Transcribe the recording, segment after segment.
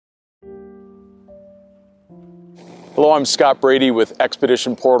Hello, I'm Scott Brady with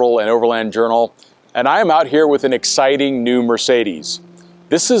Expedition Portal and Overland Journal, and I am out here with an exciting new Mercedes.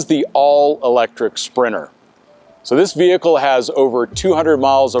 This is the all-electric Sprinter. So this vehicle has over 200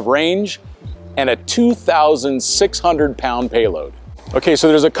 miles of range and a 2,600 pound payload. Okay, so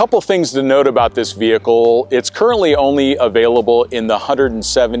there's a couple things to note about this vehicle. It's currently only available in the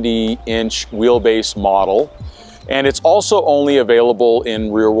 170-inch wheelbase model. And it's also only available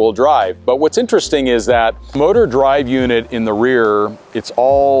in rear-wheel drive. But what's interesting is that motor drive unit in the rear, it's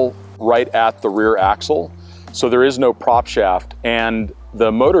all right at the rear axle. So there is no prop shaft. And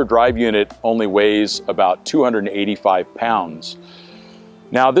the motor drive unit only weighs about 285 pounds.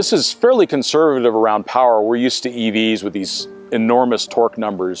 Now, this is fairly conservative around power. We're used to EVs with these enormous torque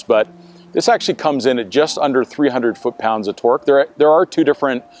numbers, but this actually comes in at just under 300 foot-pounds of torque. There are two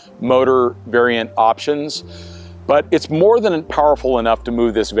different motor variant options, but it's more than powerful enough to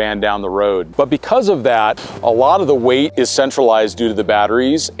move this van down the road. But because of that, a lot of the weight is centralized due to the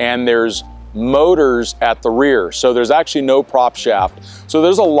batteries, and there's motors at the rear. So there's actually no prop shaft. So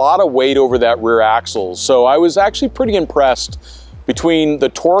there's a lot of weight over that rear axle. So I was actually pretty impressed between the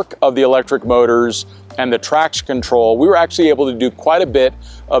torque of the electric motors and the traction control. We were actually able to do quite a bit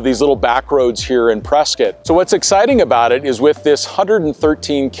of these little back roads here in Prescott. So what's exciting about it is with this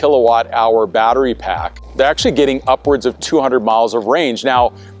 113 kilowatt hour battery pack, they're actually getting upwards of 200 miles of range.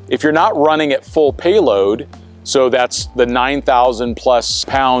 Now, if you're not running at full payload, so that's the 9,000 plus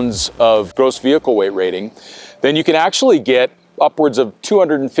pounds of gross vehicle weight rating, then you can actually get upwards of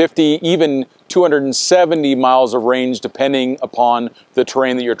 250, even 270 miles of range depending upon the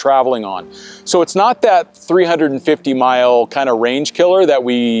terrain that you're traveling on. So it's not that 350 mile kind of range killer that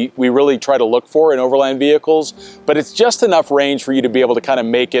we really try to look for in overland vehicles, but it's just enough range for you to be able to kind of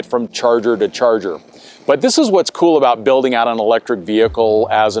make it from charger to charger. But this is what's cool about building out an electric vehicle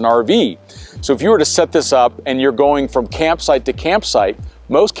as an RV. So if you were to set this up and you're going from campsite to campsite,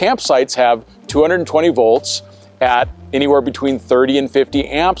 most campsites have 220 volts at anywhere between 30 and 50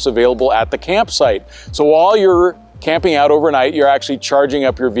 amps available at the campsite. So while you're camping out overnight, you're actually charging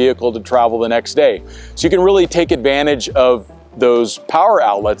up your vehicle to travel the next day. So you can really take advantage of those power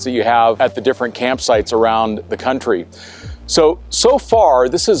outlets that you have at the different campsites around the country. So far,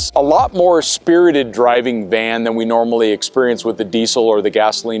 this is a lot more spirited driving van than we normally experience with the diesel or the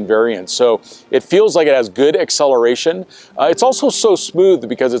gasoline variant. So it feels like it has good acceleration. It's also so smooth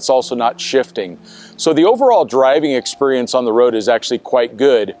because it's also not shifting. So the overall driving experience on the road is actually quite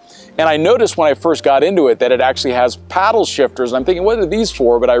good. And I noticed when I first got into it that it actually has paddle shifters. And I'm thinking, what are these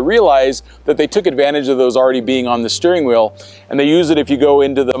for? But I realized that they took advantage of those already being on the steering wheel, and they use it if you go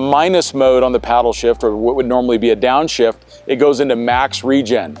into the minus mode on the paddle shift, or what would normally be a downshift, it goes into max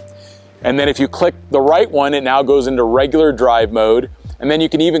regen. And then if you click the right one, it now goes into regular drive mode. And then you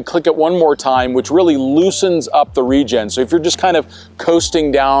can even click it one more time, which really loosens up the regen. So if you're just kind of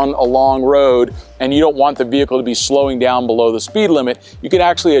coasting down a long road and you don't want the vehicle to be slowing down below the speed limit, you can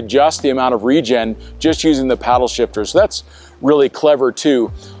actually adjust the amount of regen just using the paddle shifter. So that's really clever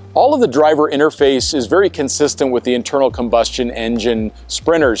too. All of the driver interface is very consistent with the internal combustion engine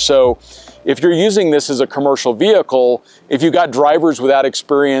Sprinters. So if you're using this as a commercial vehicle, if you've got drivers without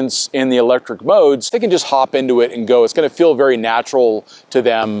experience in the electric modes, they can just hop into it and go. It's going to feel very natural to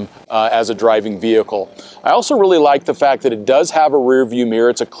them as a driving vehicle. I also really like the fact that it does have a rear view mirror.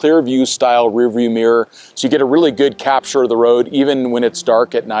 It's a clear view style rear view mirror, so you get a really good capture of the road even when it's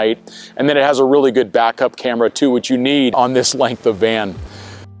dark at night. And then it has a really good backup camera too, which you need on this length of van.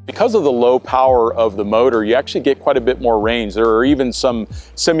 Because of the low power of the motor, you actually get quite a bit more range. There are even some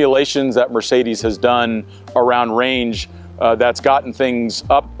simulations that Mercedes has done around range that's gotten things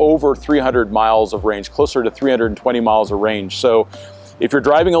up over 300 miles of range, closer to 320 miles of range. So if you're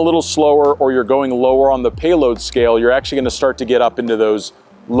driving a little slower or you're going lower on the payload scale, you're actually going to start to get up into those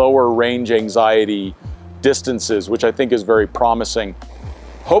lower range anxiety distances, which I think is very promising.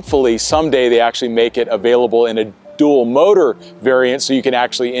 Hopefully someday they actually make it available in a dual motor variant so you can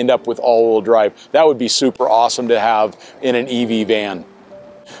actually end up with all-wheel drive. That would be super awesome to have in an EV van.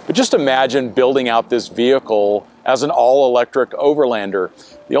 But just imagine building out this vehicle as an all-electric Overlander.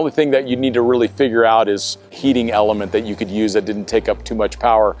 The only thing that you need to really figure out is heating element that you could use that didn't take up too much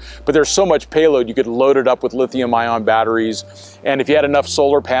power. But there's so much payload, you could load it up with lithium-ion batteries. And if you had enough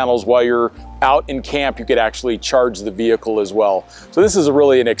solar panels while you're out in camp, you could actually charge the vehicle as well. So this is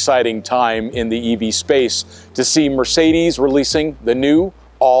really an exciting time in the EV space to see Mercedes releasing the new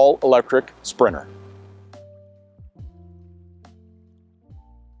all-electric Sprinter.